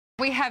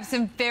We have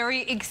some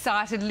very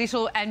excited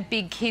little and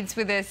big kids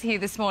with us here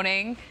this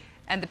morning.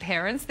 And the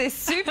parents, they're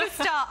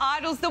superstar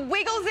idols. The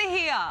Wiggles are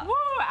here. Woo!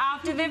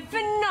 After the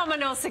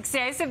phenomenal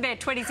success of their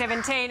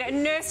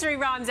 2017 Nursery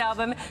Rhymes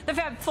album, the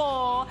Fab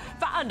Four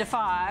for under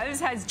fives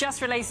has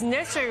just released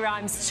Nursery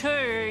Rhymes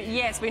 2.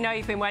 Yes, we know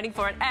you've been waiting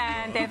for it,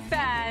 and their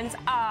fans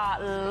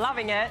are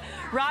loving it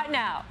right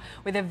now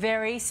with a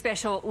very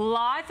special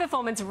live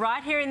performance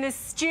right here in the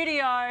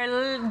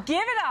studio.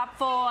 Give it up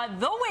for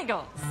the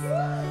Wiggles.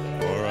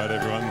 All right,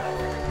 everyone.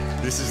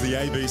 This is the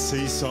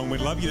ABC song.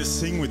 We'd love you to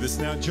sing with us.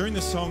 Now, during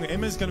the song,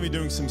 Emma's going to be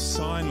doing some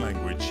sign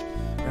language.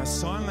 Now,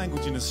 sign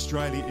language in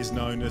Australia is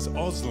known as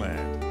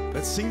Auslan.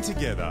 Let's sing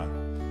together.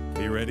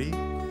 Are you ready?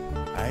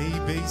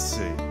 ABC.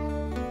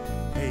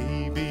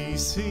 A, B,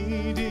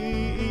 C, D,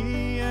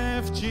 E,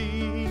 F,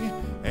 G,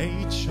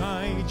 H,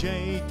 I,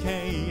 J,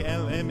 K,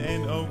 L, M,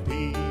 N, O,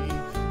 P,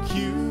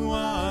 Q,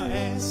 R,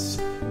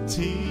 S,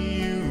 T,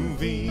 U,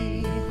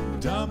 V,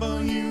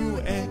 W,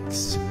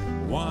 X,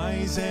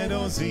 Y, Z,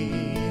 or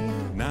Z.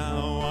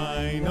 Now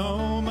I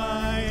know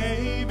my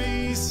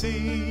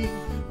ABC.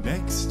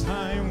 Next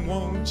time,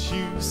 won't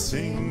you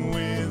sing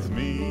with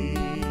me?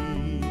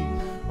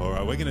 All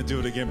right, we're going to do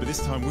it again, but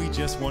this time we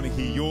just want to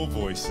hear your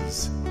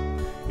voices.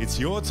 It's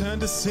your turn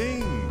to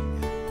sing.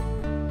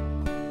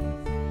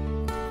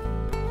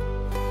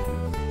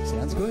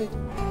 Sounds good.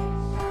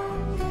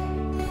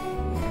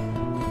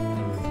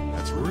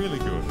 That's really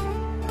good.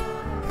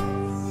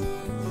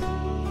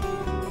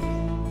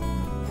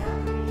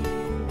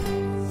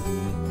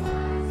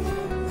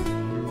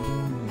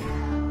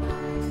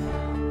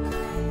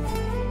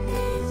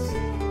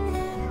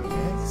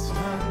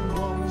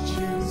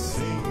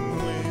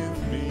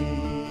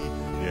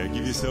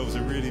 Give yourselves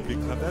a really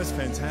big clap. That was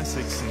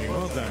fantastic singing.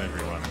 Well done,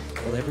 everyone.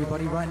 Well,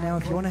 everybody, right now,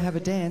 if you want to have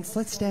a dance,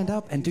 let's stand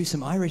up and do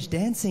some Irish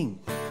dancing.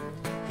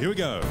 Here we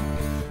go.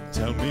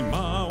 Tell me,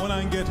 Ma, when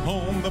I get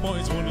home, the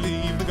boys won't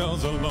leave the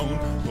girls alone.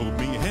 Pulled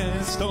me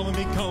hair, stolen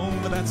me comb,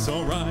 but that's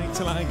all right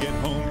till I get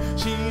home.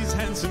 She's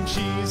handsome,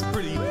 she's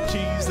pretty,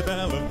 she's the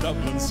belle of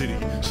Dublin City.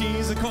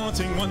 She's a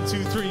courting 1,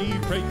 2, 3.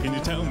 Pray, can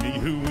you tell me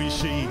who is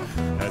she?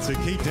 That's a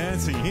keep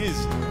dancing.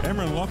 Here's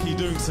Emma and Lockie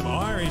doing some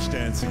Irish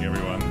dancing,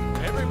 everyone.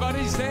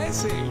 Everybody's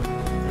dancing.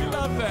 We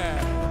love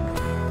that.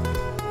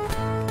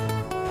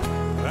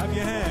 Clap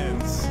your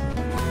hands.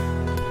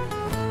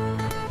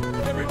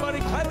 Everybody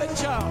clap and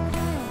jump.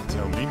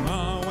 Tell me,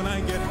 Ma, when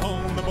I get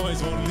home, the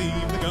boys won't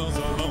leave the girls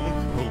alone.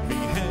 Pulled me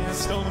hair,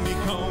 stole me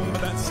comb,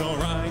 but that's all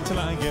right till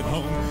I get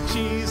home.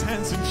 She's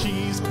handsome,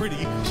 she's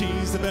pretty,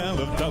 she's the belle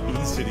of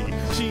Dublin City.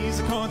 She's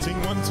a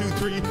courting 1, 2,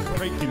 3.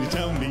 Pray, can you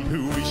tell me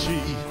who is she?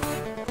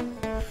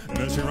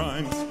 Nursery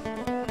Rhymes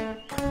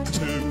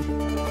 2.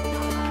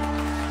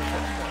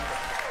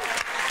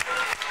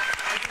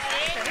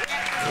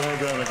 Well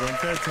done, everyone.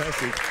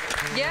 Fantastic.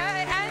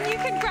 Yeah, and you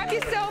can grab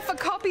yourself a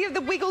copy of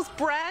the Wiggles'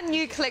 brand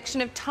new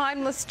collection of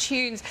timeless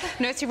tunes.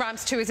 Nursery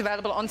Rhymes 2 is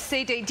available on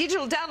CD,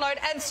 digital download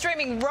and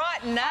streaming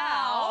right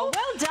now. Oh,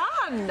 well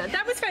done.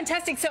 That was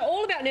fantastic. So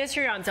all about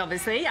nursery rhymes,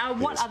 obviously.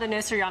 What other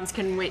nursery rhymes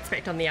can we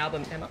expect on the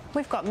album, Emma?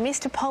 We've got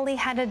Mr. Polly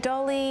had a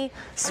dolly,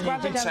 You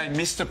did say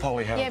Mr.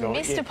 Polly had a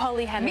dolly. Mr.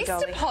 Polly had a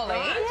dolly. Mr. Polly?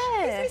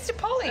 Yeah. Who's Mr.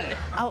 Polly?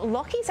 Oh,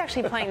 Lockie's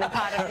actually playing the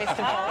part of Mr.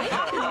 Polly.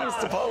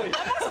 Mr. Polly.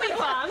 That must be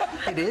fun.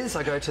 It is.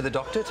 I go to the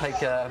doctor, take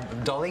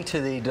Dolly to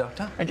the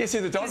doctor. I guess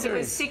who the Because doctor it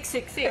was is.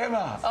 666.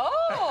 Emma. Oh,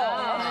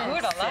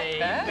 good. I like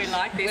that. We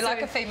like this. We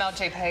like a female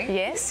GP.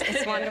 Yes,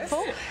 it's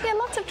wonderful. Yeah,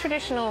 lots of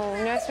traditional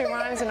nursery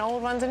rhymes and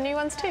old ones and new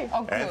ones too.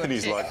 Oh, good.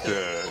 Anthony's like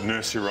the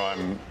nursery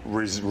rhyme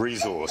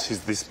resource.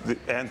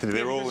 Anthony,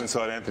 they're all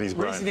inside Anthony's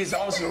brain. Reason is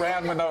I was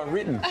around when they were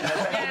written.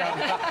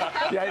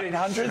 The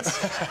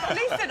 1800s.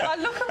 Listen, I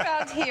look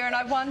around here and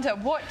I wonder,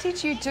 what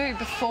did you do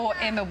before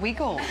Emma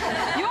Wiggle?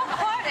 You're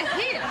quite a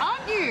hit,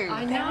 aren't you?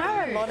 I know. There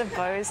are a lot of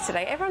bows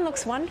today. Everyone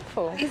looks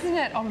wonderful. Isn't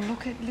it? Oh,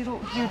 look at you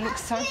look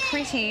so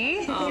pretty.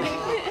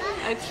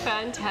 It's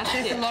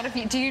fantastic. There's a lot of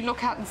you. Do you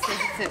look out and see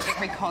this at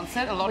every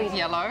concert? A lot of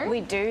yellow?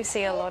 We do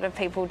see a lot of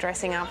people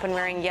dressing up and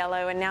wearing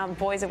yellow, and now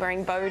boys are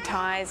wearing bow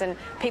ties and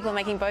people are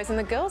making bows, and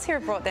the girls here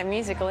have brought their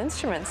musical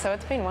instruments, so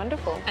it's been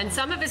wonderful. And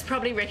some of us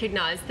probably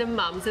recognise the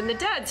mums and the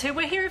dads who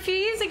were here a few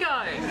years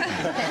ago.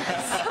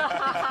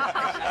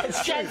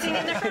 Dancing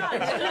in the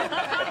front.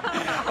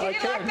 Did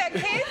you like that,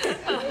 kids?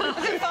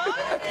 Was it fun?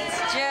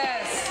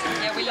 Yes.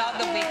 Yeah, we love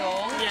the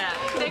Wiggles. Yeah.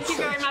 Thank you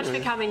very much for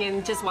coming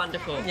in. Just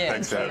wonderful. Yeah.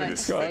 Thanks for having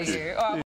us. Nice to see you.